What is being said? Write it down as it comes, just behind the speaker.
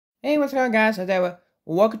Hey, what's going on, guys?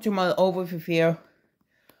 Welcome to my overview.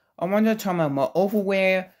 I want to talk about my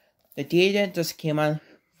overwear. The data just came out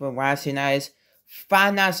for last night.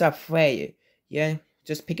 Five Nights at Freddy. Yeah,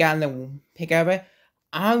 just pick up it.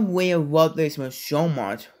 I really love this one so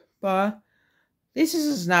much, but this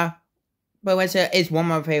is not. But it's one of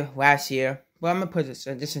my favorite last year. But I'm gonna put this.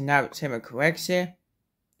 This is not correction.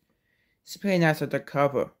 It's pretty nice with the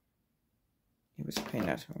cover. It was pretty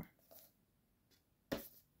nice one.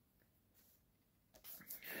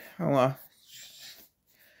 Oh well.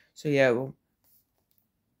 So yeah,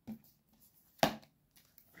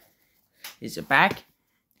 it's a back.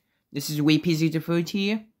 This is a wee piece of the fruit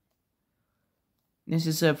here. This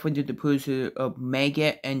is a for the pursuit of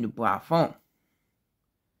Mega and the black phone.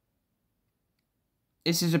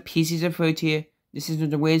 This is a piece of fruit here. This is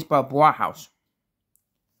the ways by Black House.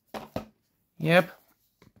 Yep.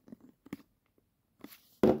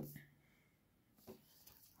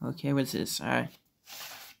 Okay, what's this? Alright.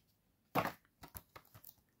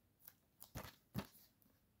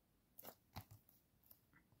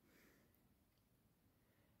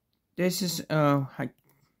 This is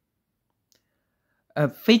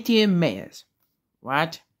 15 minutes,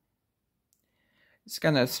 right? It's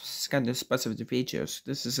kind of specific features.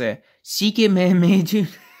 This is a secret major.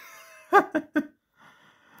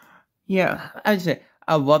 Yeah, I say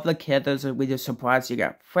I love the characters with the surprise. You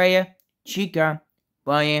got Freya, Chica,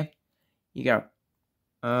 Bunny. You got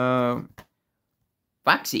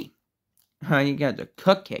Foxy. You got the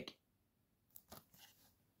cupcake.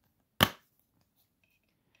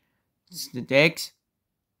 It's the decks.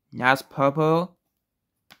 Nice purple.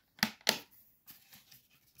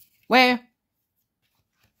 Where?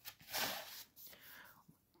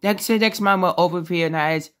 Next mama overview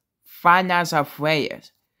nice. Five Nights at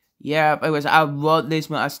Freddy's. Yeah, I love this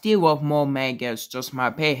one. I still love more mangas, just my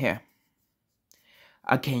pay here.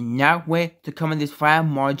 I cannot wait to come on this 5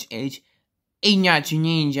 March age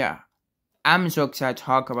Ninja. I'm so excited to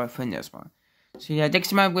talk about this one. So yeah, next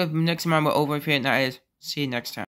time we'll overview nice. See you next time.